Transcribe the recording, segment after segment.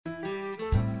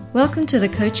Welcome to the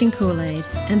Coaching Kool-Aid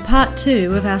and part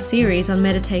 2 of our series on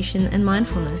meditation and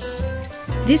mindfulness.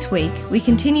 This week, we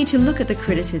continue to look at the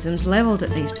criticisms levelled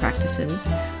at these practices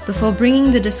before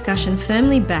bringing the discussion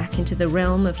firmly back into the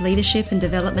realm of leadership and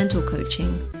developmental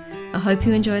coaching. I hope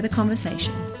you enjoy the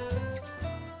conversation.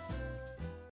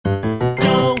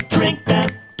 Don't drink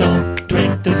that, don't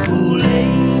drink the Kool-Aid.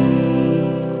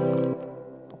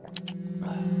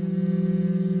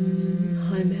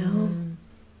 Hi, Mel.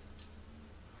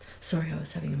 Sorry, I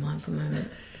was having a mindful moment.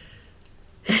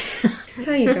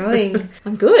 How are you going?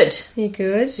 I'm good. You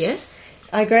good? Yes.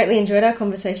 I greatly enjoyed our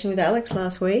conversation with Alex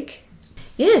last week.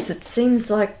 Yes, it seems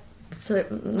like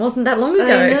it wasn't that long ago.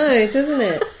 I know, doesn't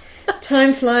it?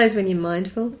 Time flies when you're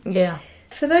mindful. Yeah.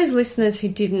 For those listeners who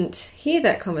didn't hear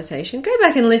that conversation, go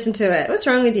back and listen to it. What's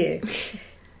wrong with you?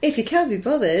 If you can't be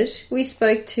bothered, we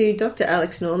spoke to Dr.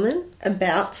 Alex Norman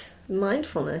about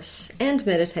mindfulness and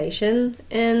meditation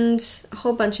and a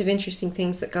whole bunch of interesting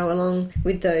things that go along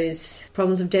with those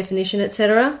problems of definition,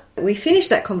 etc. We finished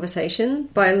that conversation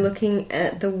by looking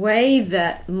at the way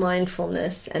that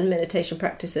mindfulness and meditation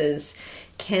practices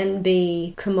can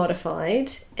be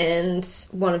commodified, and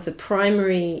one of the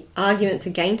primary arguments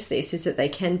against this is that they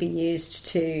can be used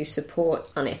to support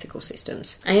unethical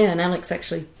systems. Yeah, and Alex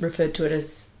actually referred to it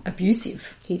as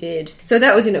abusive. He did. So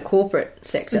that was in a corporate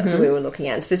sector that we were looking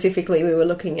at. And specifically, we were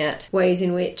looking at ways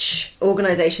in which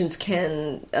organisations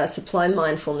can supply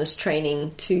mindfulness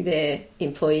training to their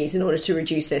employees in order to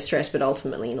reduce their stress, but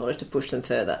ultimately in order to push them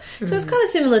further. So it's kind of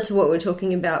similar to what we're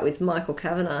talking about with Michael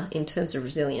Kavanagh in terms of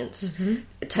resilience,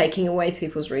 taking away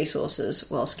people's resources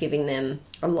whilst giving them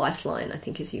a lifeline, I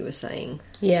think, as you were saying.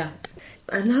 Yeah.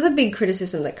 Another big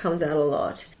criticism that comes out a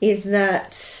lot is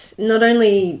that not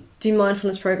only do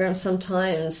mindfulness programs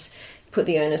sometimes put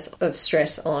the onus of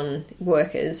stress on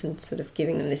workers and sort of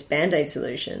giving them this band-aid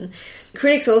solution,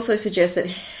 critics also suggest that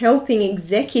helping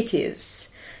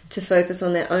executives to focus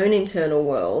on their own internal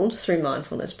world through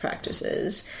mindfulness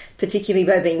practices, particularly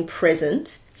by being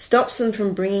present, stops them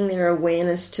from bringing their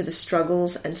awareness to the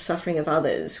struggles and suffering of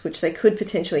others, which they could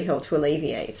potentially help to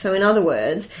alleviate. So in other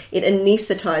words, it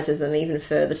anaesthetises them even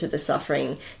further to the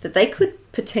suffering that they could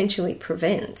potentially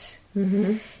prevent.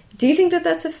 Mm-hmm. Do you think that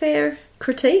that's a fair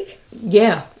critique?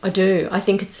 Yeah, I do. I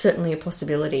think it's certainly a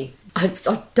possibility. I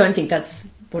don't think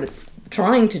that's what it's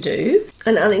trying to do.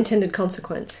 An unintended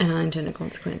consequence. An unintended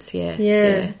consequence, yeah.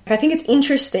 Yeah. I think it's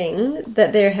interesting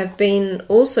that there have been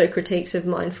also critiques of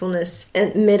mindfulness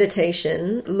and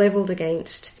meditation levelled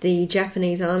against the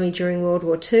Japanese army during World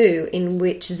War II, in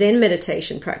which Zen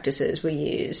meditation practices were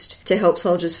used to help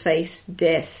soldiers face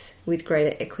death with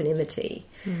greater equanimity.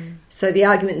 So the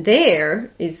argument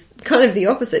there is kind of the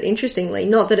opposite, interestingly.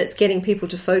 Not that it's getting people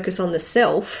to focus on the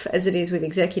self, as it is with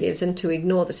executives, and to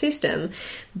ignore the system,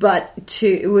 but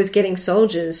it was getting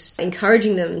soldiers,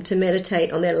 encouraging them to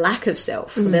meditate on their lack of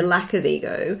self, or their lack of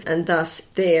ego, and thus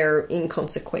their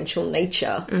inconsequential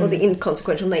nature, or the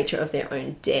inconsequential nature of their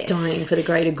own death. Dying for the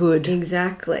greater good.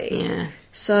 Exactly. Yeah.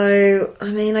 So, I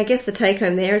mean, I guess the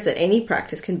take-home there is that any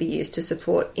practice can be used to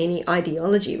support any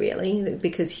ideology, really,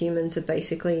 because humans are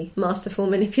basically masterful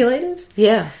manipulators.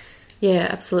 Yeah. Yeah,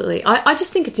 absolutely. I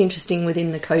just think it's interesting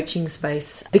within the coaching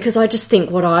space, because I just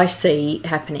think what I see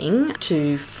happening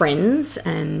to friends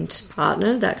and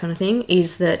partner, that kind of thing,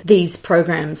 is that these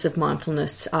programs of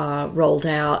mindfulness are rolled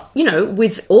out,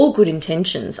 with all good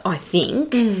intentions, I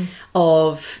think,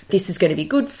 of this is going to be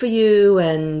good for you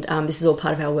and this is all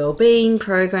part of our well-being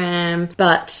program.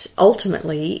 But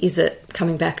ultimately, is it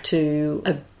coming back to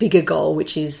a bigger goal,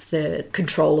 which is the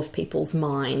control of people's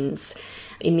minds?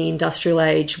 In the industrial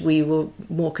age, we were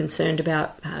more concerned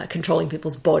about controlling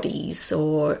people's bodies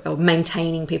or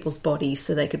maintaining people's bodies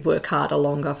so they could work harder,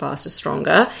 longer, faster,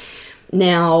 stronger.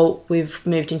 Now we've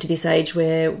moved into this age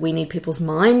where we need people's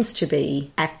minds to be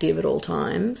active at all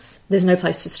times. There's no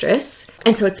place for stress.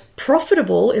 And so it's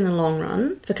profitable in the long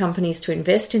run for companies to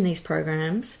invest in these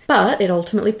programs, but it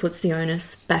ultimately puts the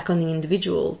onus back on the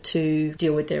individual to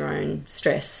deal with their own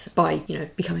stress by,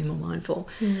 becoming more mindful.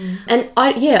 And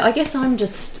I guess I'm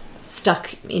just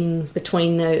stuck in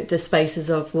between the spaces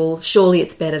of, well, surely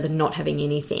it's better than not having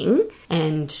anything,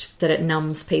 and that it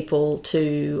numbs people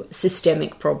to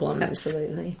systemic problems.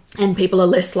 Absolutely. And people are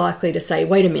less likely to say,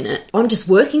 wait a minute, I'm just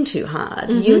working too hard.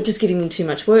 You're just giving me too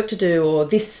much work to do, or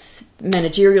this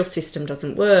managerial system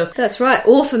doesn't work. That's right.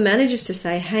 Or for managers to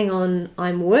say, hang on,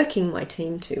 I'm working my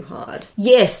team too hard.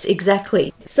 Yes,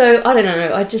 exactly. So, I don't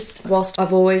know, whilst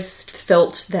I've always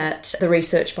felt that the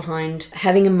research behind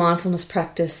having a mindfulness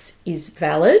practice is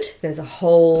valid, there's a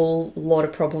whole lot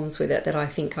of problems with it that I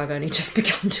think I've only just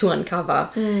begun to uncover.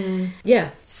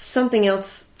 Yeah. Something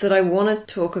else that I want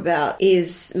to talk about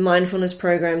is mindfulness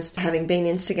programs having been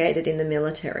instigated in the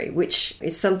military, which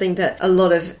is something that a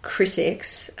lot of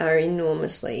critics are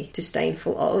enormously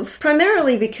disdainful of.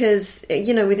 Primarily because,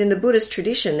 within the Buddhist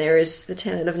tradition, there is the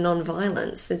tenet of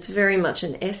non-violence. That's very much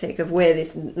an ethic of where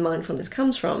this mindfulness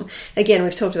comes from. Again,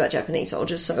 we've talked about Japanese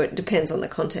soldiers, so it depends on the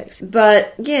context.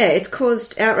 But yeah, it's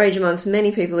caused outrage amongst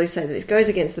many people who say that this goes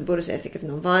against the Buddhist ethic of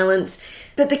non-violence.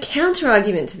 But the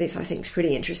counter-argument to this, I think, is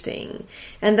pretty interesting.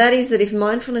 And that is that if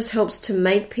mindfulness helps to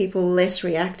make people less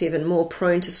reactive and more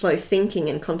prone to slow thinking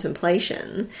and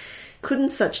contemplation, couldn't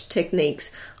such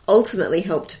techniques ultimately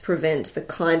help to prevent the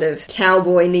kind of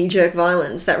cowboy knee-jerk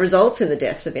violence that results in the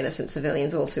deaths of innocent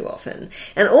civilians all too often?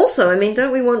 And also,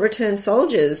 don't we want returned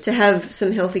soldiers to have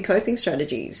some healthy coping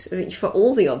strategies for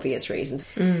all the obvious reasons?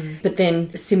 But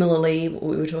then, similarly, what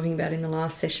we were talking about in the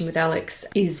last session with Alex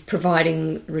is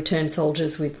providing returned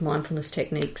soldiers with mindfulness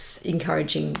techniques,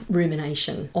 encouraging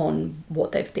rumination on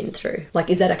what they've been through.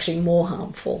 Is that actually more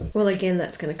harmful? Well, again,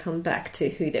 that's going to come back to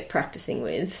who they're practicing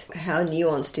with. How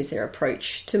nuanced is their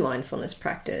approach to mindfulness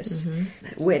practice?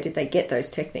 Where did they get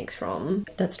those techniques from?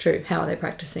 That's true. How are they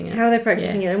practicing it? How are they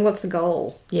practicing it, and what's the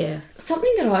goal? Yeah.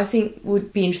 Something that I think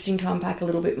would be interesting to unpack a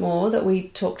little bit more that we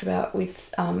talked about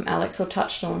with Alex, or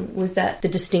touched on, was that the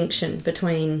distinction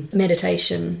between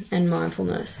meditation and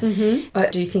mindfulness. I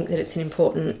do think that it's an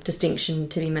important distinction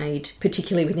to be made,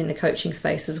 particularly within the coaching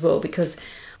space as well, because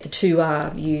the two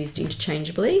are used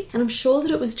interchangeably. And I'm sure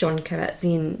that it was John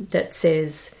Kabat-Zinn that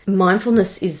says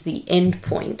mindfulness is the end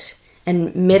point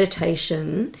and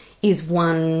meditation is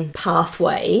one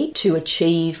pathway to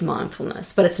achieve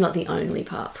mindfulness, but it's not the only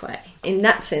pathway. In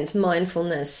that sense,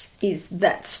 mindfulness is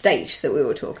that state that we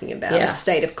were talking about, a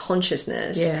state of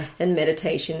consciousness, and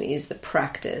meditation is the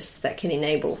practice that can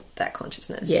enable that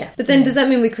consciousness. But then does that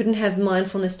mean we couldn't have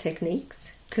mindfulness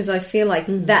techniques? Because I feel like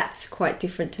that's quite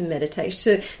different to meditation.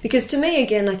 So, because to me,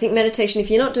 again, I think meditation, if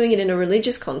you're not doing it in a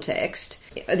religious context,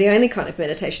 the only kind of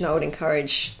meditation I would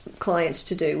encourage clients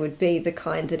to do would be the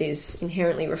kind that is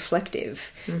inherently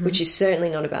reflective, which is certainly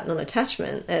not about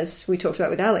non-attachment. As we talked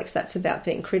about with Alex, that's about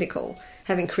being critical,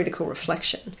 having critical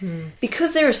reflection.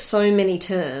 Because there are so many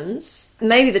terms,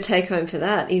 maybe the take-home for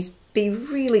that is be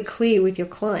really clear with your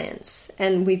clients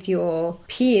and with your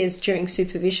peers during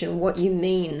supervision what you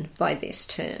mean by this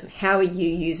term. How are you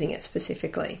using it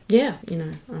specifically? Yeah,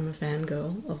 I'm a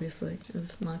fangirl, obviously,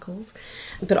 of Michael's.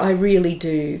 But I really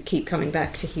do keep coming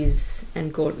back to his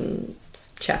and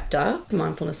Gordon's chapter,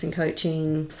 Mindfulness in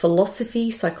Coaching, Philosophy,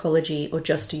 Psychology, or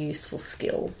Just a Useful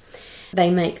Skill.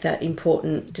 They make that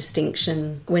important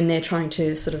distinction when they're trying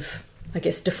to sort of,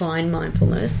 define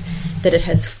mindfulness, that it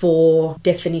has 4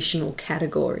 definitional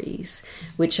categories,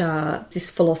 which are this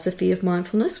philosophy of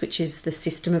mindfulness, which is the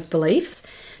system of beliefs,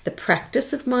 the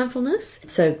practice of mindfulness,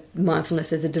 so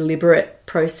mindfulness as a deliberate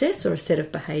process or a set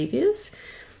of behaviours,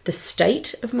 the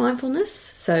state of mindfulness,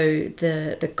 so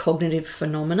the cognitive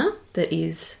phenomena that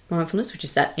is mindfulness, which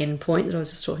is that end point that I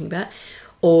was just talking about,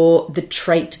 or the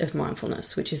trait of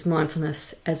mindfulness, which is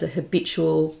mindfulness as a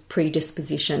habitual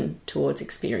predisposition towards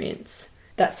experience.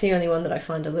 That's the only one that I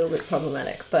find a little bit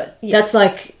problematic, but that's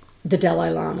like the Dalai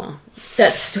Lama.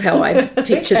 That's how I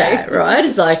picture that, right?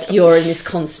 It's like you're in this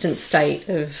constant state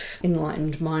of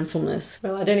enlightened mindfulness.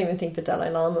 Well, I don't even think the Dalai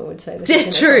Lama would say this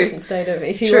is in a constant state of...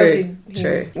 If he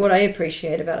True. What I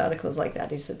appreciate about articles like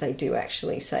that is that they do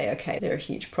actually say, okay, there are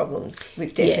huge problems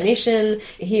with definition.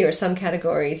 Yes. Here are some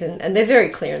categories, and they're very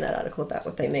clear in that article about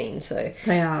what they mean. So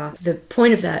they are. The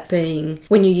point of that being,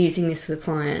 when you're using this with a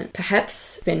client, perhaps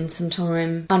spend some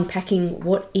time unpacking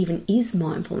what even is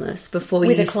mindfulness before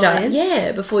you start.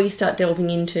 Yeah, before you start delving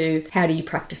into how do you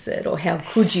practice it or how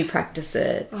could you practice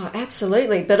it. Oh,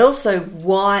 absolutely. But also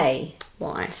why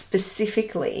Why?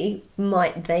 Specifically,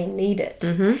 might they need it?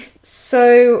 Mm-hmm.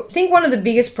 So I think one of the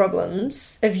biggest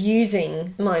problems of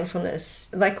using mindfulness,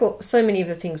 like so many of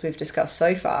the things we've discussed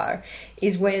so far,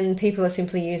 is when people are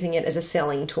simply using it as a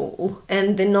selling tool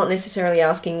and they're not necessarily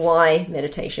asking why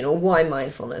meditation or why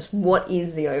mindfulness. What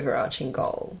is the overarching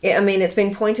goal? I mean, it's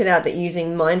been pointed out that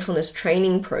using mindfulness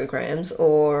training programs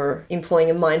or employing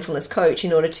a mindfulness coach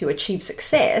in order to achieve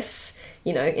success,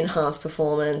 you know, enhanced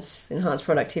performance, enhanced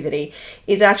productivity,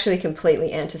 is actually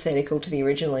completely antithetical to the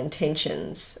original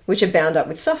intentions, which are bound up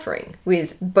with suffering,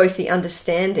 with both the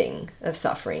understanding of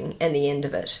suffering and the end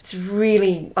of it. It's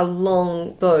really a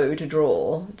long bow to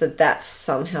draw that that's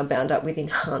somehow bound up with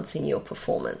enhancing your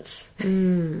performance,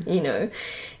 you know.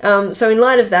 So in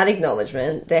light of that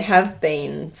acknowledgement, there have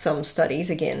been some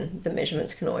studies, again, the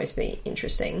measurements can always be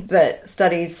interesting, but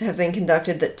studies have been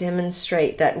conducted that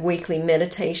demonstrate that weekly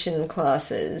meditation classes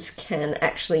classes can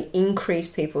actually increase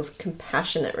people's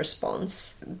compassionate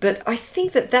response. But I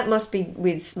think that must be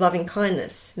with loving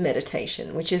kindness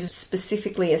meditation, which is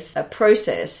specifically a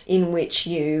process in which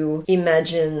you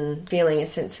imagine feeling a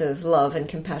sense of love and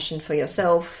compassion for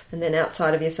yourself, and then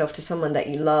outside of yourself to someone that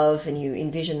you love and you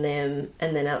envision them,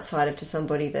 and then outside of to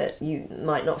somebody that you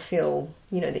might not feel,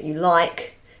 that you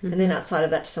like. And then outside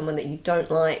of that to someone that you don't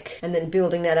like, and then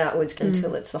building that outwards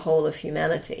until it's the whole of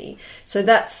humanity. So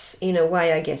that's, in a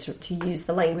way, I guess, to use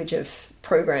the language of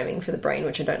programming for the brain,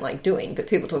 which I don't like doing, but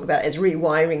people talk about it as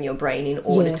rewiring your brain in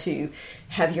order to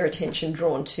have your attention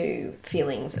drawn to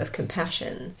feelings of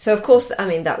compassion. So, of course,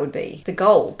 that would be the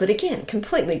goal. But again,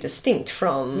 completely distinct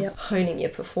from honing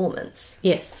your performance.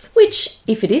 Yes. Which,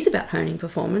 if it is about honing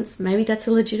performance, maybe that's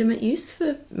a legitimate use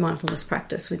for mindfulness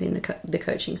practice within the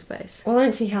coaching space. Well, I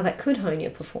don't see how that could hone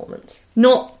your performance.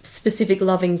 Not specific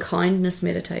loving kindness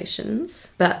meditations,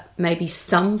 but maybe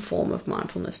some form of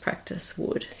mindfulness practice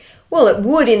would. Well, it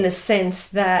would, in the sense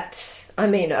that,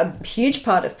 a huge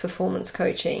part of performance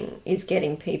coaching is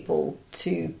getting people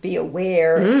to be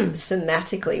aware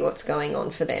somatically what's going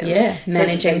on for them. Yeah,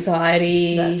 manage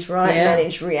anxiety. That's right,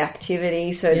 manage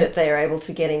reactivity so that they're able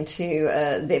to get into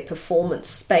their performance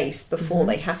space before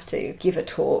they have to give a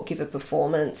talk, give a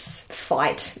performance,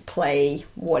 fight, play,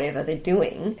 whatever they're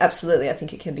doing. Absolutely, I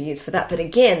think it can be used for that. But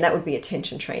again, that would be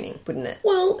attention training, wouldn't it?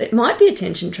 Well, it might be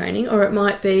attention training, or it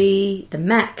might be the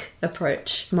MAC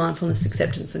approach, mindfulness,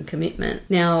 acceptance and commitment.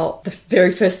 Now, the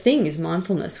very first thing is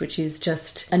mindfulness, which is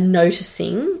just a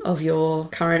noticing of your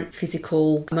current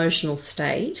physical, emotional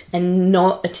state and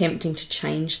not attempting to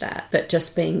change that, but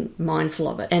just being mindful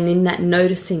of it. And in that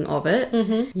noticing of it,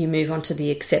 you move on to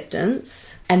the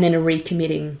acceptance and then a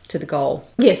recommitting to the goal.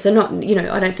 Yeah, so not,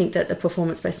 I don't think that the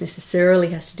performance space necessarily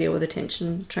has to deal with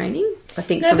attention training. I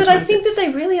think no, but I think that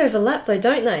they really overlap, though,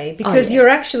 don't they? Because you're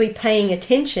actually paying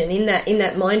attention in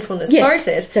that mindfulness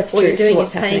process. That's what true, you're doing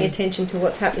is happening. paying attention to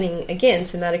what's happening, again,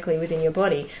 somatically within your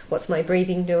body. What's my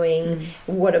breathing doing?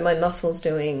 What are my muscles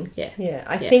doing? Yeah.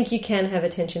 I think you can have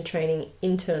attention training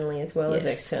internally as well as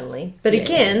externally. But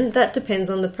again, that depends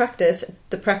on the practice,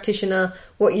 the practitioner,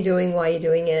 what you're doing, why you're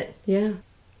doing it. Yeah.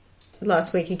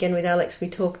 Last week, again, with Alex, we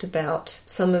talked about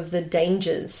some of the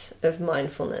dangers of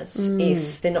mindfulness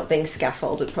if they're not being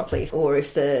scaffolded properly, or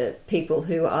if the people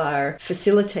who are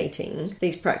facilitating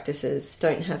these practices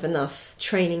don't have enough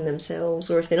training themselves,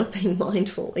 or if they're not being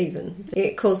mindful even.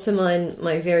 It calls to mind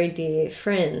my very dear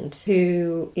friend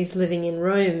who is living in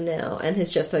Rome now and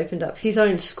has just opened up his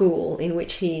own school in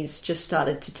which he's just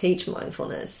started to teach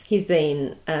mindfulness. He's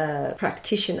been a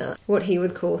practitioner, what he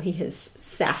would call, he has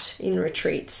sat in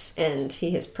retreats and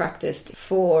he has practiced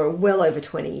for well over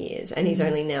 20 years, and he's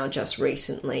only now just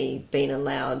recently been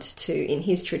allowed to, in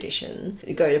his tradition,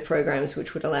 go to programs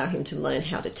which would allow him to learn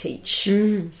how to teach.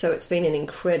 So it's been an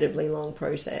incredibly long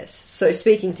process. So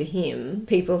speaking to him,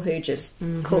 people who just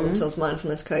call themselves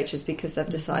mindfulness coaches because they've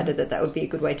decided that would be a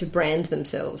good way to brand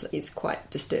themselves is quite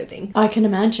disturbing. I can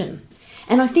imagine.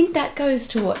 And I think that goes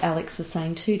to what Alex was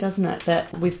saying too, doesn't it?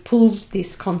 That we've pulled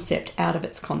this concept out of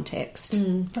its context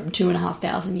from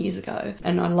 2,500 years ago.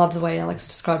 And I love the way Alex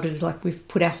described it as like we've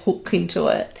put our hook into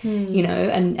it,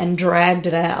 and dragged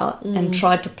it out and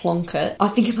tried to plonk it. I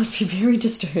think it must be very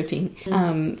disturbing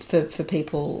for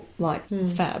people like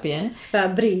it's Fab, yeah?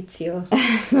 Fabrizio.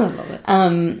 I love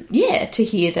it. To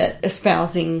hear that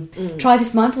espousing, try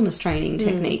this mindfulness training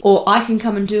technique, or I can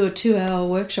come and do a 2-hour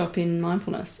workshop in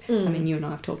mindfulness. I mean, you and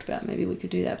I have talked about maybe we could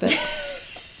do that,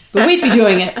 but we'd be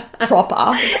doing it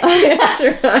proper.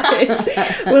 That's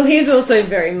right. Well, he's also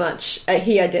very much,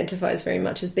 he identifies very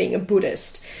much as being a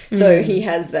Buddhist. So he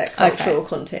has that cultural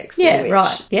context. Yeah,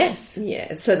 right. Yes.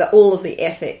 Yeah, so that all of the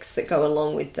ethics that go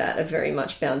along with that are very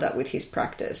much bound up with his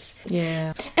practice.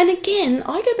 Yeah. And again,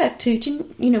 I go back to,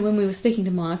 when we were speaking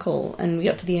to Michael and we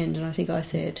got to the end and I think I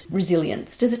said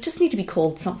resilience. Does it just need to be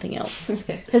called something else?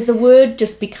 Has the word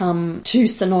just become too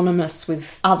synonymous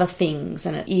with other things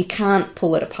and you can't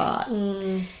pull it apart?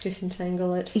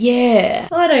 Disentangle it. Yeah.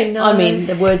 I don't know. I mean,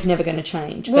 the word's never going to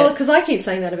change. Well, because I keep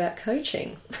saying that about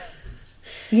coaching.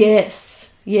 Yes.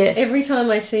 Every time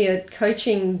I see a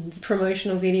coaching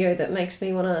promotional video that makes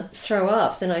me want to throw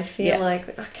up, then I feel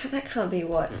like that can't be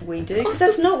what we do, because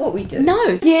that's not what we do.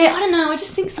 No. Yeah, I don't know. I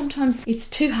just think sometimes it's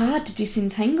too hard to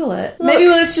disentangle it. Look, maybe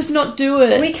let's just not do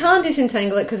it. We can't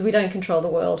disentangle it because we don't control the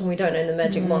world and we don't own the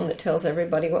magic wand that tells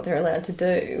everybody what they're allowed to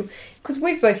do. Because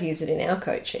we've both used it in our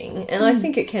coaching, and I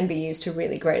think it can be used to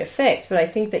really great effect, but I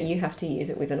think that you have to use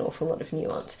it with an awful lot of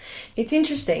nuance. It's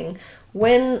interesting.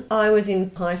 When I was in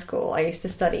high school, I used to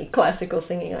study classical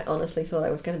singing, I honestly thought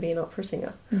I was going to be an opera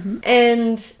singer.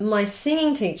 And my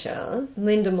singing teacher,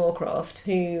 Linda Moorcroft,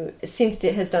 who since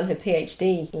has done her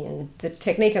PhD in the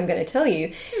technique I'm going to tell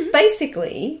you,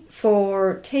 basically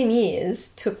for 10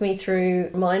 years took me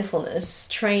through mindfulness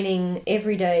training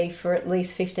every day for at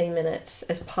least 15 minutes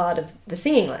as part of the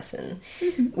singing lesson,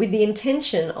 with the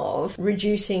intention of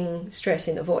reducing stress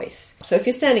in the voice. So if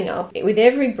you're standing up, with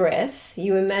every breath,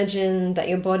 you imagine that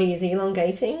your body is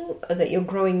elongating, that you're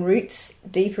growing roots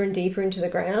deeper and deeper into the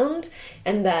ground,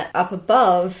 and that up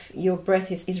above, your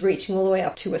breath is reaching all the way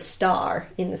up to a star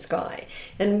in the sky.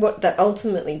 And what that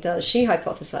ultimately does, she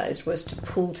hypothesized, was to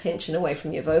pull tension away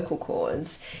from your vocal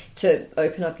cords, to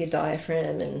open up your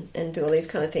diaphragm and do all these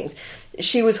kind of things.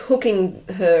 She was hooking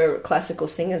her classical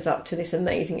singers up to this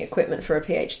amazing equipment for a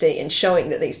PhD and showing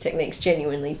that these techniques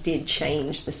genuinely did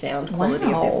change the sound quality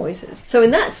of their voices. So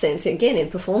in that sense, again, in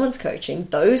performance coaching,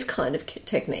 those kind of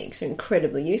techniques are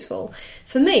incredibly useful.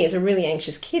 For me, as a really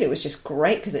anxious kid, it was just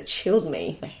great because it chilled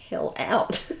me the hell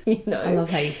out, you know. I love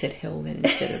how you said hell then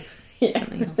instead of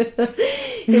something else.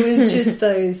 It was just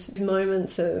those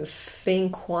moments of being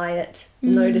quiet,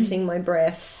 noticing my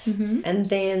breath, and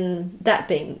then that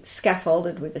being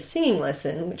scaffolded with a singing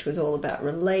lesson, which was all about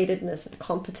relatedness and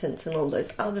competence and all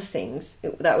those other things.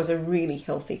 That was a really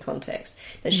healthy context.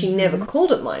 And she never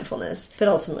called it mindfulness, but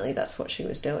ultimately that's what she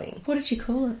was doing. What did you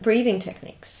call it? Breathing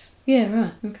techniques. Yeah,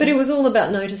 right. Okay. But it was all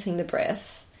about noticing the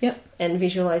breath. Yep. And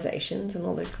visualizations and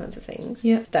all those kinds of things.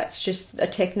 Yep. That's just a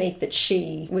technique that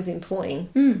she was employing.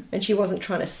 And she wasn't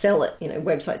trying to sell it. You know,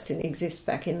 websites didn't exist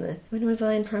back in the... When was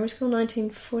I in primary school?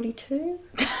 1942?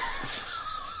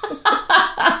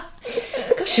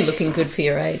 Gosh, you're looking good for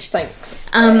your age. Thanks,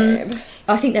 babe.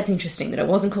 I think that's interesting that it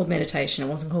wasn't called meditation, it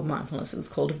wasn't called mindfulness, it was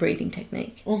called a breathing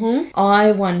technique.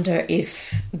 I wonder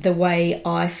if the way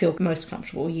I feel most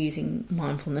comfortable using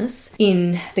mindfulness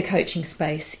in the coaching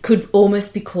space could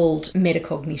almost be called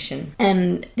metacognition.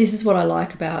 And this is what I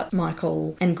like about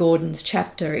Michael and Gordon's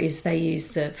chapter, is they use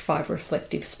the 5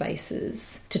 reflective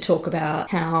spaces to talk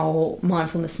about how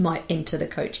mindfulness might enter the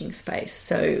coaching space.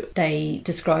 So they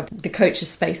describe the coach's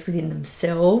space within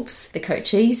themselves, the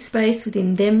coachee's space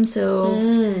within themselves,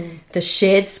 the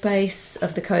shared space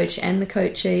of the coach and the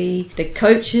coachee, the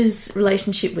coach's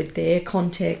relationship with their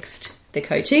context, the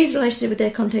coachee's relationship with their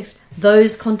context,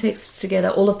 those contexts together,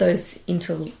 all of those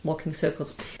interlocking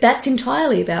circles. That's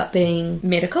entirely about being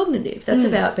metacognitive. That's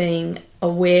about being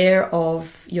aware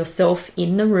of yourself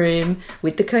in the room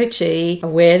with the coachee,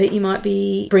 aware that you might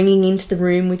be bringing into the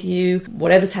room with you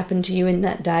whatever's happened to you in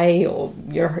that day or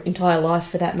your entire life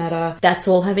for that matter. That's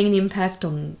all having an impact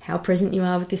on how present you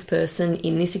are with this person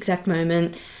in this exact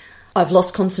moment. I've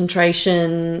lost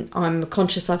concentration. I'm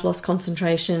conscious I've lost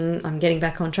concentration. I'm getting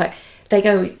back on track. They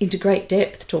go into great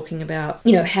depth talking about,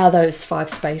 you know, how those 5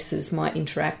 spaces might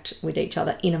interact with each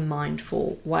other in a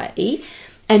mindful way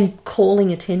and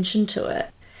calling attention to it.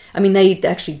 I mean, they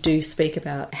actually do speak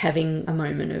about having a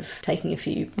moment of taking a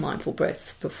few mindful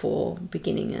breaths before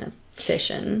beginning a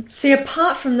session. See,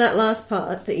 apart from that last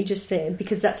part that you just said,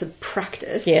 because that's a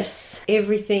practice, yes,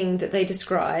 everything that they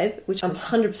describe, which I'm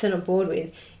 100% on board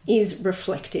with, is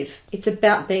reflective. It's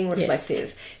about being reflective.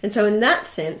 Yes. And so in that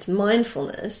sense,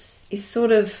 mindfulness is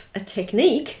sort of a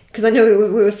technique, because I know we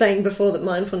were saying before that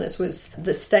mindfulness was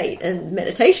the state and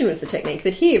meditation was the technique,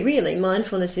 but here really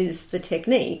mindfulness is the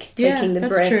technique, taking the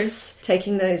breaths,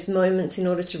 taking those moments in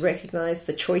order to recognize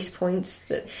the choice points,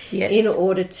 that in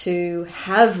order to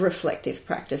have reflective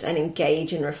practice and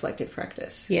engage in reflective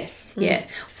practice. Yes, yeah.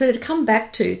 So to come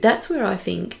back to, that's where I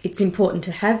think it's important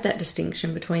to have that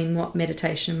distinction between what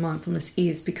meditation and mindfulness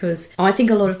is, because I think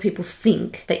a lot of people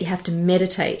think that you have to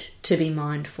meditate to be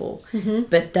mindful.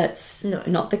 But that's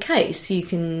not the case. You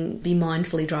can be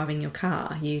mindfully driving your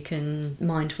car. You can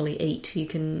mindfully eat. You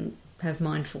can have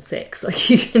mindful sex. Like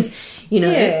you can, you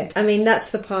know. Yeah, I mean, that's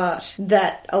the part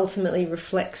that ultimately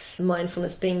reflects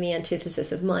mindfulness being the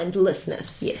antithesis of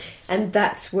mindlessness. Yes. And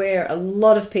that's where a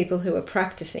lot of people who are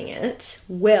practicing it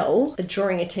well are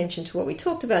drawing attention to what we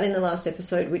talked about in the last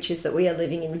episode, which is that we are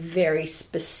living in very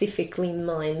specifically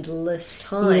mindless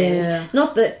times. Yeah.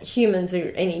 Not that humans are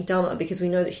any dumber, because we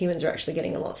know that humans are actually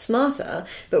getting a lot smarter,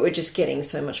 but we're just getting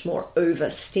so much more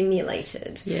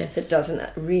overstimulated that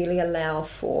doesn't really allow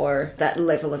for for that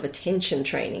level of attention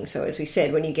training. So as we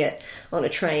said, when you get on a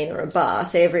train or a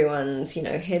bus, everyone's,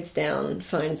 heads down,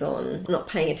 phones on, not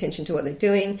paying attention to what they're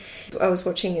doing. I was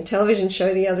watching a television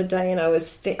show the other day, and I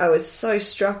was so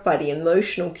struck by the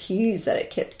emotional cues that it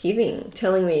kept giving,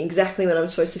 telling me exactly when I'm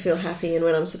supposed to feel happy and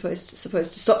when I'm supposed to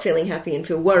stop feeling happy and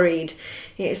feel worried.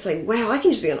 It's like, wow, I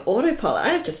can just be on autopilot. I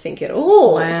don't have to think at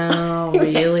all. Wow, I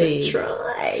really? have to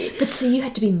try. But so you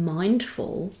had to be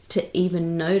mindful to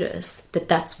even notice that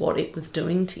that's what it was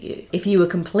doing to you. If you were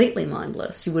completely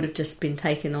mindless, you would have just been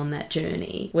taken on that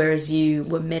journey, whereas you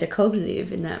were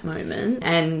metacognitive in that moment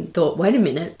and thought, wait a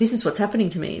minute, this is what's happening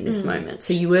to me in this moment.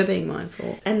 So you were being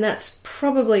mindful. And that's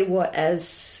probably what,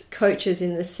 as coaches,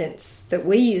 in the sense that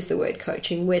we use the word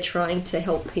coaching, we're trying to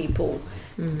help people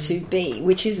to be,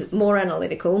 which is more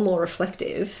analytical, more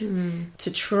reflective,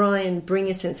 to try and bring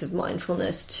a sense of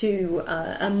mindfulness to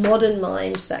a modern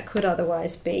mind that could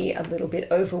otherwise be a little bit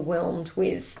overwhelmed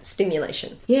with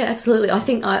stimulation. Yeah, absolutely. I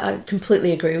think I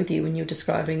completely agree with you when you're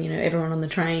describing, everyone on the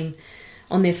train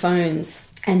on their phones,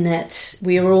 and that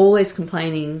we are always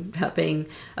complaining about being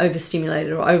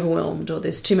overstimulated or overwhelmed, or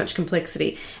there's too much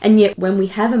complexity. And yet when we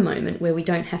have a moment where we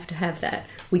don't have to have that,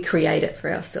 we create it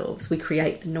for ourselves. We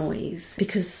create the noise,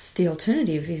 because the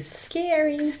alternative is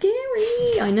Scary.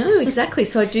 I know, exactly.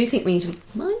 So I do think we need to be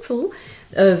mindful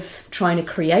of trying to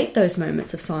create those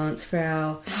moments of silence for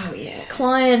our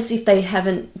clients if they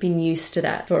haven't been used to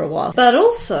that for a while. But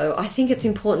also, I think it's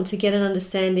important to get an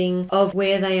understanding of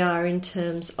where they are in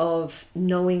terms of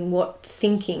knowing what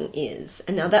thinking is.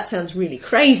 And now that sounds really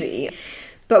crazy,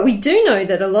 but we do know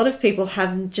that a lot of people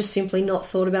have just simply not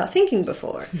thought about thinking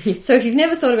before. So if you've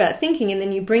never thought about thinking and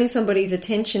then you bring somebody's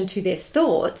attention to their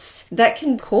thoughts, that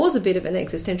can cause a bit of an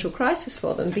existential crisis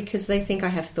for them, because they think, I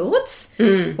have thoughts?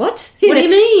 What? What do you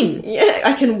mean? Yeah,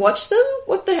 I can watch them?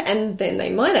 And then they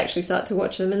might actually start to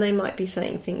watch them, and they might be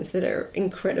saying things that are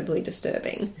incredibly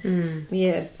disturbing.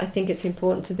 Yeah, I think it's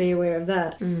important to be aware of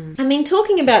that. I mean,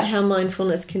 talking about how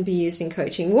mindfulness can be used in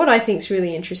coaching, what I think is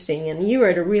really interesting, and you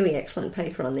wrote a really excellent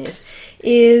paper on this,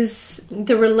 is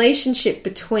the relationship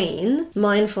between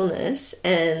mindfulness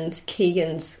and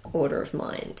Kegan's order of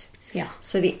mind. Yeah.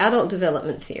 So the adult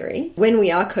development theory, when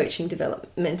we are coaching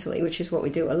developmentally, which is what we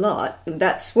do a lot,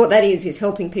 that's what that is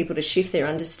helping people to shift their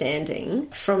understanding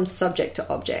from subject to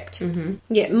object.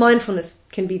 Yeah, mindfulness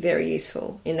can be very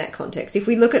useful in that context. If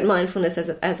we look at mindfulness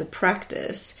as a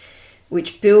practice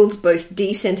which builds both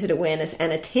decentered awareness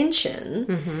and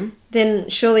attention, then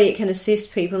surely it can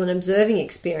assist people in observing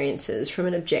experiences from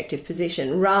an objective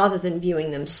position rather than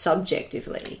viewing them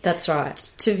subjectively. That's right.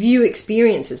 To view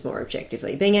experiences more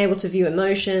objectively, being able to view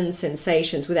emotions,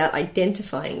 sensations without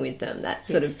identifying with them, that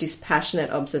sort of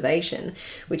dispassionate observation,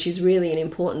 which is really an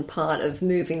important part of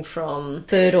moving from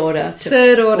third order to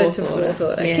fourth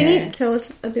order. Yeah. Can you tell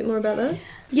us a bit more about that?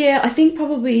 Yeah, I think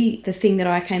probably the thing that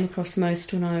I came across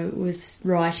most when I was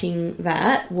writing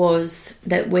that was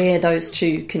that where those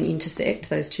two can intersect,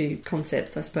 those two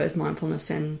concepts, I suppose, mindfulness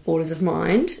and orders of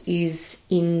mind, is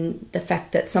in the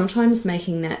fact that sometimes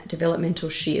making that developmental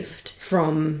shift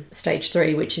from stage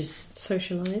 3, which is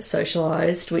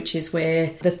socialised, which is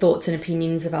where the thoughts and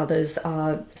opinions of others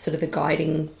are sort of the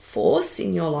guiding force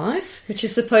in your life. Which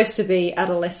is supposed to be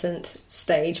adolescent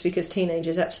stage, because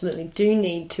teenagers absolutely do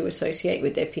need to associate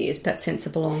with their peers. That sense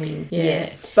of belonging.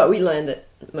 Yeah. But we learn that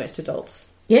most adults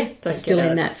are still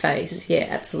in that phase. Yeah,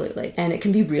 absolutely. And it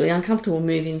can be really uncomfortable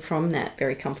moving from that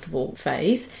very comfortable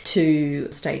phase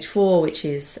to stage 4, which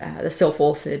is the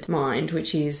self-authored mind,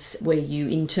 which is where you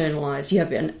internalise, you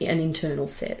have an internal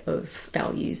set of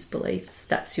values, beliefs.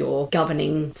 That's your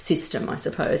governing system, I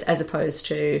suppose, as opposed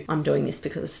to I'm doing this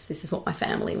because this is what my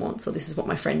family wants or this is what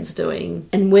my friends are doing.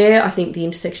 And where I think the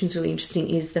intersection is really interesting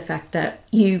is the fact that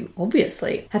you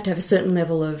obviously have to have a certain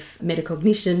level of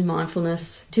metacognition,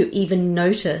 mindfulness, to even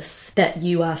notice that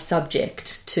you are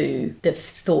subject to the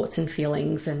thoughts and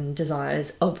feelings and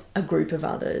desires of a group of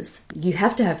others. You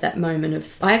have to have that moment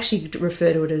of, I actually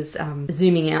refer to it as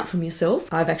zooming out from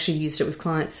yourself. I've actually used it with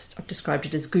clients. I've described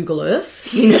it as Google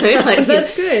Earth, like that's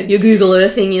good. You're Google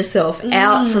Earthing yourself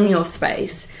out from your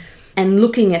space and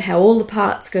looking at how all the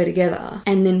parts go together.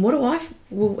 And then what do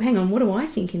I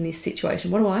think in this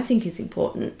situation? What do I think is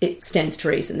important? It stands to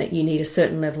reason that you need a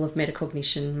certain level of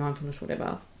metacognition, mindfulness,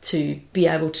 whatever, to be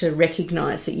able to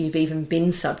recognise that you've even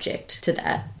been subject to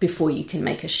that before you can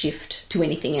make a shift to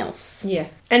anything else. Yeah.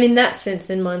 And in that sense,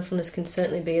 then mindfulness can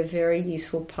certainly be a very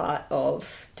useful part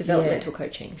of developmental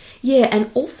coaching. Yeah, and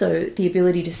also the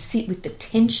ability to sit with the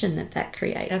tension that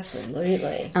creates.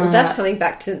 Absolutely. Well, that's coming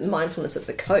back to mindfulness of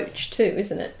the coach too,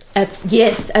 isn't it?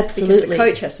 Yes, absolutely. Because the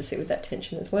coach has to sit with that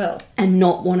tension as well. And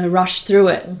not want to rush through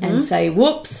it and say,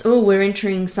 whoops, we're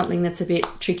entering something that's a bit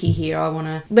tricky here.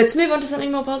 Let's move on to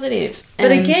something more positive.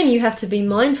 But again, you have to be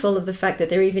mindful of the fact that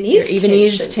there even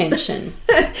is tension.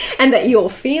 And that you're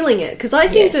feeling it. Because I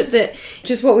think that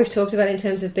just what we've talked about in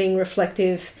terms of being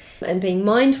reflective and being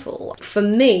mindful, for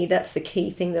me, that's the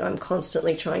key thing that I'm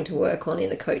constantly trying to work on in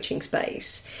the coaching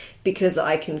space, because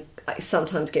I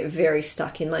sometimes get very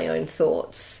stuck in my own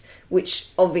thoughts, which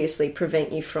obviously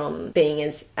prevent you from being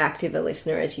as active a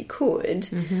listener as you could,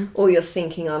 or you're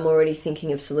thinking, I'm already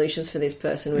thinking of solutions for this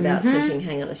person without thinking,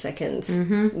 hang on a second,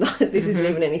 this isn't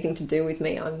even anything to do with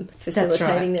me, I'm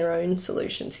facilitating their own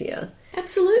solutions here.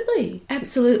 Absolutely.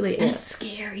 Yeah. And it's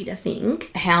scary to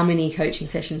think how many coaching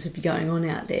sessions would be going on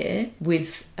out there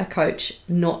with a coach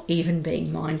not even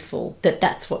being mindful that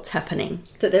that's what's happening.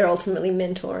 That they're ultimately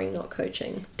mentoring, not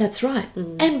coaching. That's right.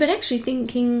 But actually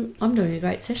thinking, I'm doing a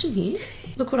great session here.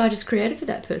 Look what I just created for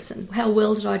that person. How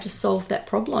well did I just solve that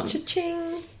problem?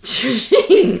 Cha-ching.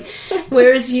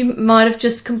 Whereas you might have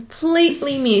just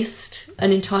completely missed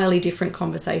an entirely different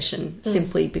conversation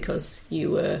simply because you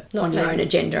were on your own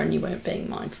agenda and you weren't being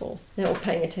mindful. Or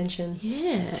paying attention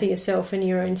to yourself and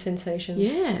your own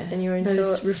sensations. And your own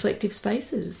thoughts. Reflective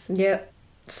spaces. Yeah.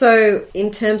 So in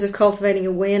terms of cultivating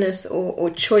awareness or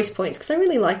choice points, because I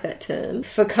really like that term,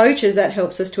 for coaches that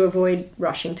helps us to avoid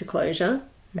rushing to closure.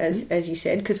 As you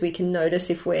said, because we can notice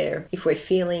if we're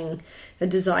feeling a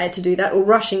desire to do that, or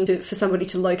rushing for somebody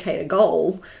to locate a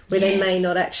goal where they may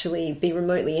not actually be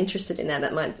remotely interested in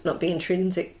that might not be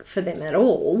intrinsic for them at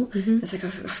all. It's like,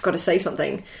 I've got to say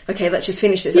something. Okay, let's just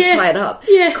finish this. Let's tie it up.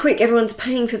 Quick, everyone's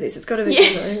paying for this. It's got to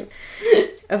be,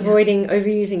 avoiding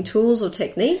overusing tools or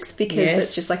techniques, because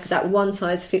it's just like that one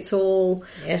size fits all.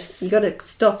 You got to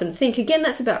stop and think. Again,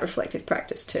 that's about reflective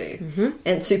practice too,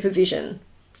 and supervision.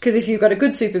 Because if you've got a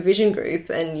good supervision group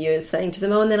and you're saying to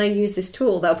them, and then I use this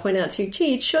tool, they'll point out to you,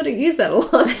 gee, you sure do use that a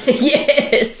lot.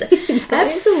 Yes,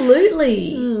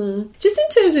 absolutely. Just in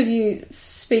terms of you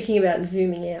speaking about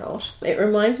zooming out, it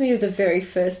reminds me of the very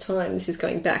first time, this is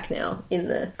going back now in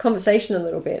the conversation a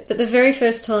little bit, but the very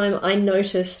first time I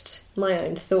noticed my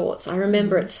own thoughts. I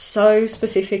remember it so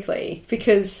specifically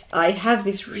because I have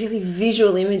this really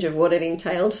visual image of what it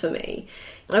entailed for me.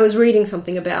 I was reading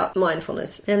something about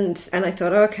mindfulness and I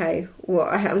thought, okay, well,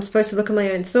 I'm supposed to look at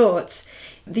my own thoughts.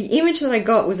 The image that I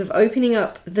got was of opening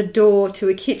up the door to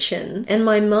a kitchen, and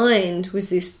my mind was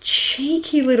this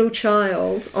cheeky little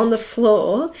child on the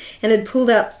floor and had pulled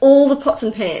out all the pots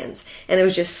and pans, and it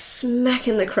was just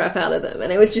smacking the crap out of them,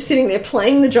 and it was just sitting there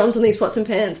playing the drums on these pots and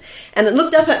pans, and it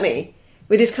looked up at me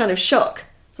with this kind of shock,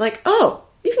 like, oh,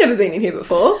 you've never been in here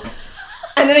before.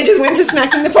 And then it just went to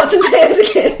smacking the pots and pans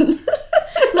again.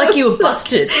 Like you were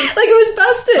busted. Like it was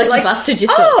busted. Like you busted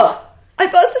yourself. Oh, I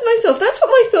busted myself. That's what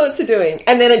my thoughts are doing.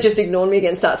 And then it just ignored me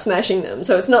again, start smashing them.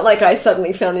 So it's not like I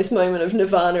suddenly found this moment of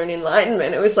nirvana and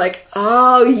enlightenment. It was like,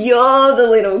 oh, you're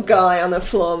the little guy on the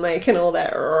floor making all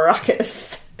that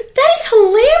ruckus. That is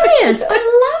hilarious.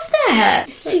 I love that.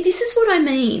 See, this is what I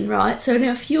mean, right? So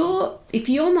now if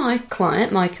you're my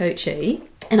client, my coachee,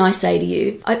 and I say to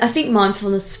you, I think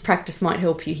mindfulness practice might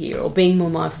help you here, or being more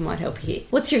mindful might help you here.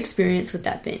 What's your experience with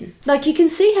that been? Like, you can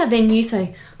see how then you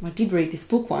say, I did read this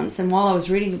book once, and while I was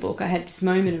reading the book, I had this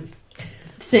moment of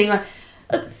seeing, like,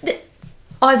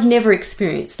 I've never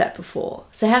experienced that before.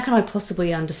 So how can I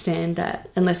possibly understand that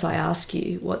unless I ask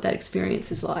you what that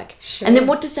experience is like? Sure. And then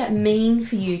what does that mean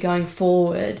for you going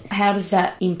forward? How does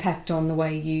that impact on the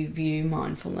way you view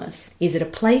mindfulness? Is it a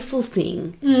playful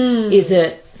thing? Is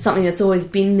it something that's always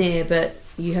been there but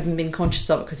you haven't been conscious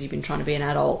of it because you've been trying to be an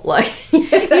adult? Like,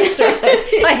 that's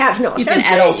right. I have not. You've been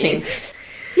adulting.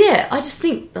 Yeah, I just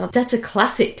think that's a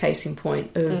classic case in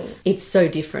point of it's so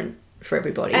different for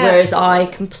everybody. Absolutely. Whereas I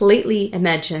completely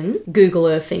imagine Google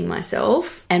Earthing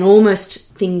myself and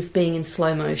almost things being in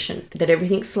slow motion, that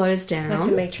everything slows down. Like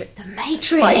the Matrix. The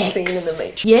Matrix. Fight scene in the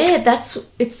Matrix. Yeah,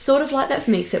 it's sort of like that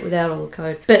for me, except without all the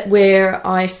code. But where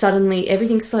I suddenly,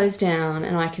 everything slows down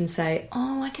and I can say,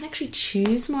 oh, I can actually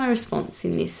choose my response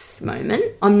in this moment.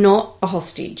 I'm not a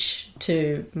hostage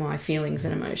to my feelings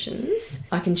and emotions.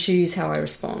 I can choose how I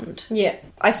respond. Yeah.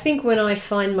 I think when I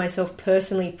find myself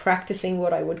personally practicing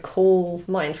what I would call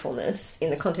mindfulness in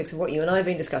the context of what you and I have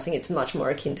been discussing, it's much more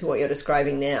akin to what you're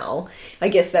describing now. I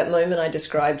guess that moment I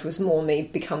described was more me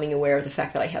becoming aware of the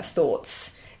fact that I have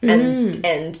thoughts.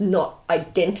 And not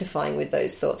identifying with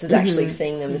those thoughts, is actually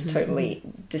seeing them as totally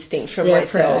distinct from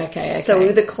myself. Okay. So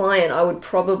with a client, I would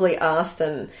probably ask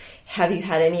them, have you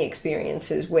had any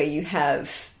experiences where you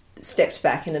have stepped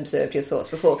back and observed your thoughts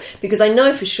before? Because I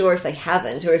know for sure if they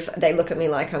haven't, or if they look at me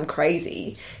like I'm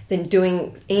crazy, then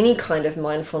doing any kind of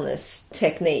mindfulness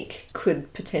technique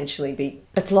could potentially be...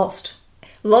 It's lost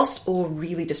or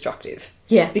really destructive.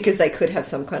 Yeah. Because they could have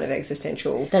some kind of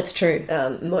existential... That's true.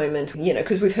 Moment,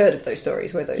 because we've heard of those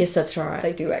stories where those... Yes, that's right.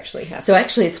 They do actually happen. So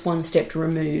actually it's one step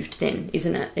removed then,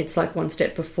 isn't it? It's like one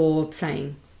step before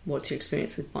saying, what's your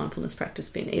experience with mindfulness practice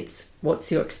been? It's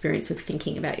what's your experience with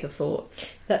thinking about your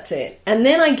thoughts? That's it. And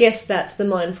then I guess that's the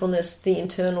mindfulness, the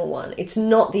internal one. It's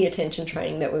not the attention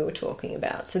training that we were talking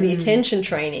about. So the attention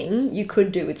training you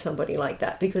could do with somebody like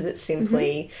that, because it's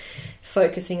simply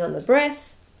focusing on the breath,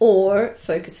 or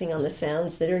focusing on the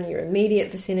sounds that are in your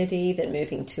immediate vicinity, then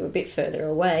moving to a bit further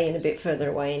away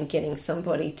and getting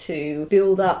somebody to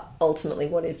build up ultimately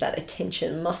what is that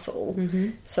attention muscle,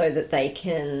 so that they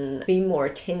can be more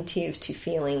attentive to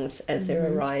feelings as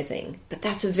they're arising. But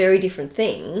that's a very different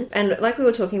thing. And like we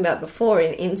were talking about before,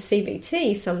 in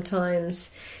CBT,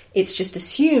 sometimes it's just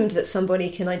assumed that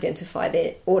somebody can identify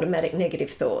their automatic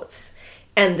negative thoughts,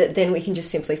 and that then we can just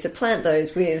simply supplant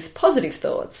those with positive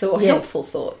thoughts or helpful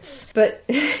thoughts. But,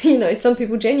 some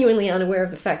people genuinely aren't aware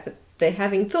of the fact that they're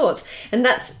having thoughts. And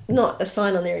that's not a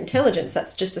sign on their intelligence.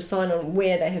 That's just a sign on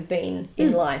where they have been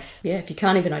in life. Yeah, if you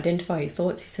can't even identify your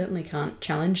thoughts, you certainly can't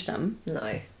challenge them.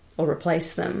 No. Or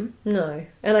replace them. No.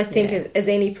 And I think as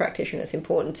any practitioner, it's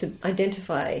important to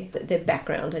identify their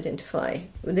background, identify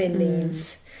their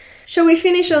needs. Shall we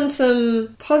finish on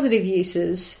some positive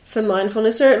uses for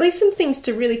mindfulness, or at least some things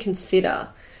to really consider?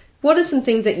 What are some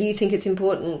things that you think it's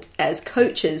important as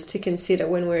coaches to consider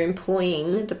when we're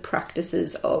employing the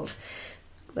practices of,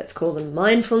 let's call them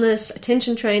mindfulness,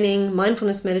 attention training,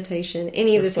 mindfulness meditation,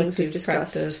 any of the things we've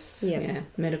discussed? Practice,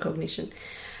 metacognition.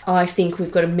 I think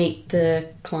we've got to meet the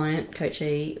client,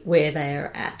 coachee, where they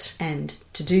are at. And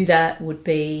to do that would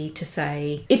be to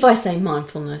say, if I say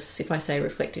mindfulness, if I say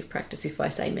reflective practice, if I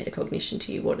say metacognition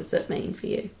to you, what does it mean for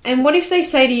you? And what if they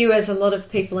say to you, as a lot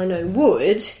of people I know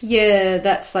would, yeah,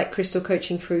 that's like crystal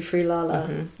coaching, frou la la.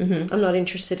 I'm not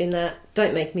interested in that.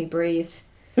 Don't make me breathe.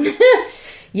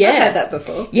 Yeah. I've had that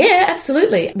before. Yeah,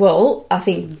 absolutely. Well, I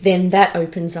think then that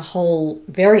opens a whole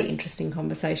very interesting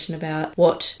conversation about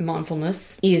what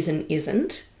mindfulness is and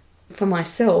isn't. For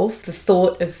myself, the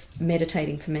thought of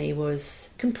meditating for me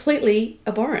was completely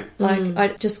abhorrent. Like, I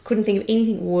just couldn't think of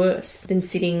anything worse than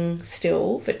sitting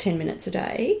still for 10 minutes a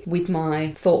day with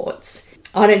my thoughts.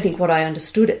 I don't think what I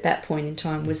understood at that point in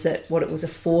time was that what it was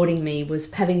affording me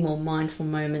was having more mindful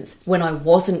moments when I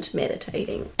wasn't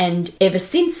meditating. And ever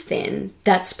since then,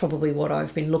 that's probably what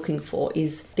I've been looking for,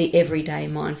 is the everyday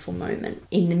mindful moment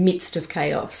in the midst of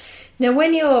chaos. Now,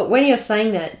 when you're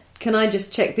saying that, can I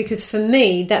just check? Because for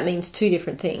me, that means two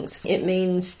different things. It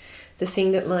means the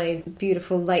thing that my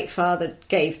beautiful late father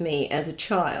gave me as a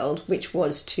child, which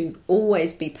was to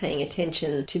always be paying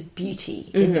attention to beauty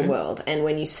in the world. And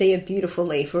when you see a beautiful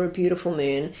leaf or a beautiful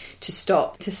moon, to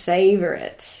stop, to savour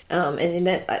it. And in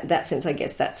that sense, I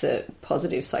guess that's a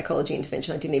positive psychology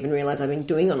intervention I didn't even realise I've been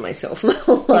doing on myself my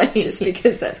whole life, just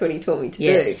because that's what he taught me to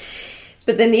do.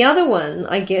 But then the other one,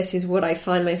 I guess, is what I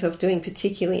find myself doing,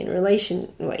 particularly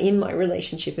in my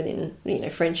relationship and in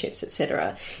friendships,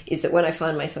 etc., is that when I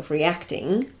find myself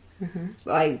reacting,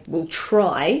 I will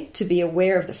try to be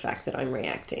aware of the fact that I'm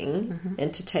reacting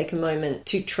and to take a moment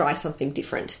to try something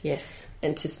different. Yes.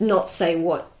 And to not say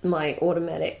what my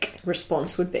automatic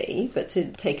response would be, but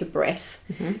to take a breath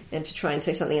and to try and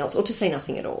say something else, or to say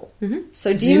nothing at all.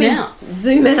 So Zoom out.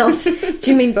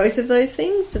 Do you mean both of those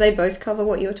things? Do they both cover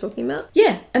what you're talking about?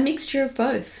 Yeah, a mixture of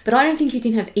both. But I don't think you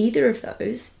can have either of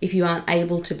those if you aren't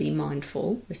able to be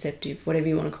mindful, receptive, whatever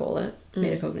you want to call it,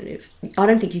 metacognitive. I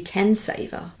don't think you can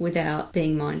savour without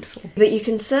being mindful. But you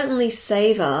can certainly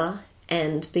savour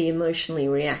and be emotionally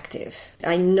reactive.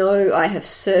 I know I have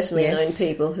certainly known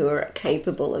people who are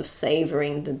capable of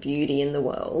savouring the beauty in the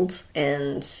world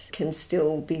and can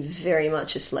still be very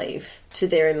much a slave to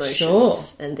their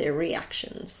emotions and their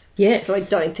reactions. Yes. So I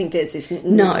don't think there's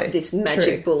this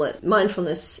magic bullet.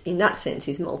 Mindfulness, in that sense,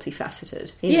 is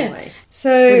multifaceted in a way.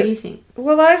 So, what do you think?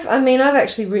 Well, I've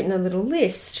actually written a little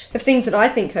list of things that I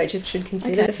think coaches should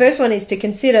consider. Okay. The first one is to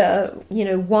consider,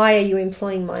 why are you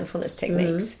employing mindfulness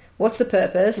techniques? What's the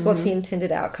purpose? What's the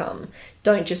intended outcome?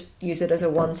 Don't just use it as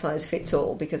a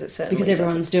one-size-fits-all, because it certainly Because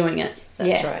everyone's doing it.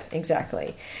 That's right,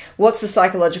 exactly. What's the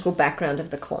psychological background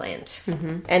of the client?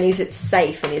 And is it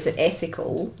safe and is it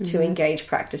ethical to engage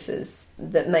practices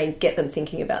that may get them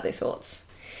thinking about their thoughts?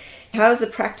 How is the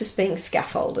practice being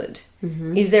scaffolded?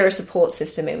 Is there a support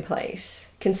system in place?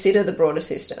 Consider the broader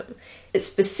system.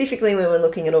 Specifically, when we're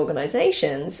looking at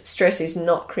organisations, stress is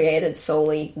not created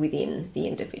solely within the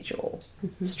individual.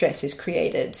 Stress is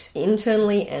created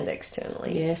internally and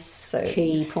externally. Yes, so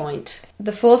key point.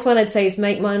 The fourth one I'd say is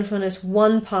make mindfulness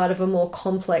one part of a more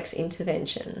complex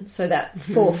intervention. So that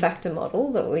four-factor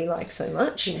model that we like so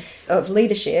much of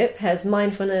leadership has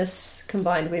mindfulness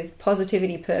combined with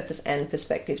positivity, purpose, and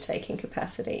perspective-taking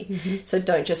capacity. So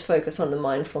don't just focus on the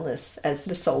mindfulness as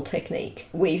the sole technique.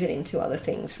 Weave it into other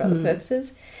things for other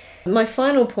purposes. My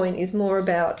final point is more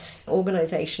about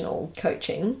organisational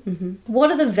coaching. What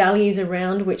are the values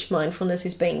around which mindfulness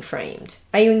is being framed?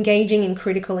 Are you engaging in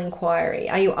critical inquiry?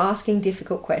 Are you asking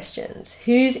difficult questions?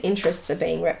 Whose interests are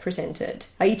being represented?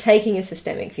 Are you taking a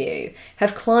systemic view?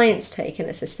 Have clients taken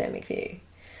a systemic view?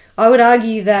 I would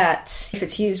argue that if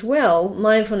it's used well,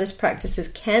 mindfulness practices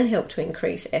can help to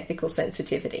increase ethical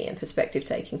sensitivity and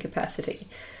perspective-taking capacity,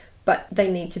 but they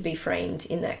need to be framed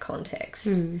in that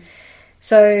context.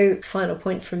 So, final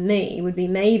point from me would be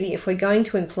maybe if we're going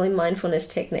to employ mindfulness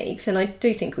techniques, and I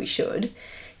do think we should,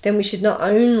 then we should not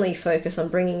only focus on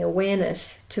bringing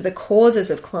awareness to the causes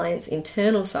of clients'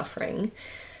 internal suffering,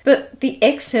 but the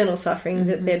external suffering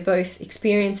that they're both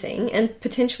experiencing and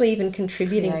potentially even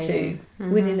contributing to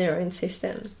within their own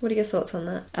system. What are your thoughts on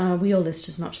that? Your list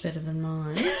is much better than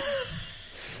mine.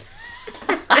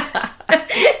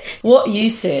 What you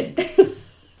said,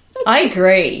 I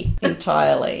agree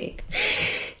entirely.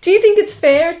 Do you think it's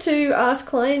fair to ask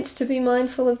clients to be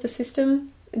mindful of the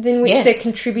system in which they're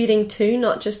contributing to,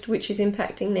 not just which is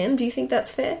impacting them? Do you think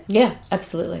that's fair? Yeah,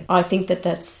 absolutely. I think that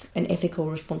that's an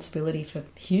ethical responsibility for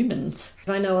humans.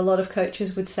 I know a lot of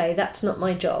coaches would say, that's not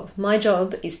my job. My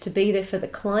job is to be there for the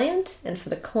client and for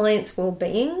the client's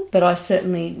well-being. But I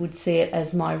certainly would see it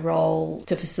as my role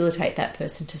to facilitate that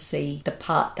person to see the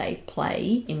part they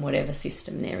play in whatever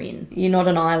system they're in. You're not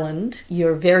an island.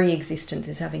 Your very existence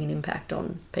is having an impact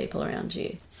on people around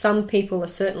you. Some people are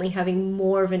certainly having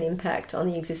more of an impact on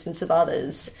the existence of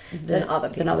others than other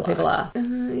people are.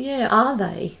 Yeah, are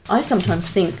they? I sometimes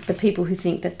think the people who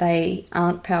think that they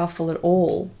aren't powerful at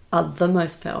all are the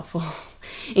most powerful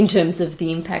in terms of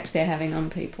the impact they're having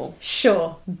on people.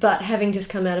 Sure, but having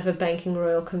just come out of a banking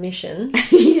royal commission,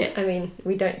 I mean,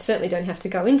 we certainly don't have to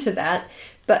go into that,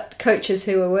 but coaches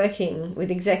who are working with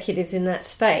executives in that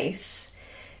space,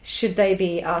 should they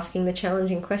be asking the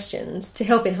challenging questions to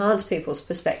help enhance people's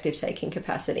perspective-taking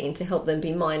capacity and to help them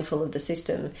be mindful of the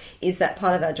system? Is that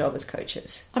part of our job as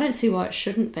coaches? I don't see why it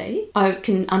shouldn't be. I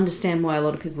can understand why a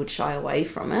lot of people would shy away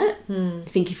from it. I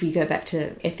think if you go back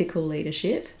to ethical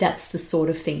leadership, that's the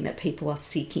sort of thing that people are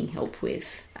seeking help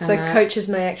with. So coaches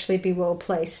may actually be well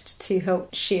placed to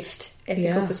help shift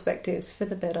ethical perspectives for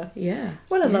the better. Yeah.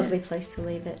 What a lovely place to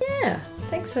leave it. Yeah.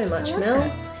 Thanks so much, Mel.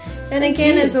 And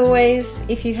again, as always,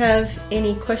 if you have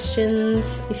any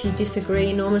questions, if you disagree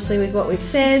enormously with what we've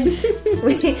said,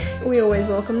 we always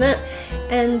welcome that.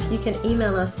 And you can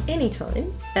email us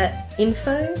anytime at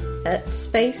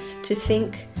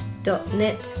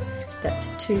info@spacetothink.net.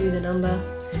 That's 2 the number.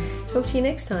 Talk to you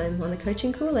next time on the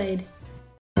Coaching Kool-Aid.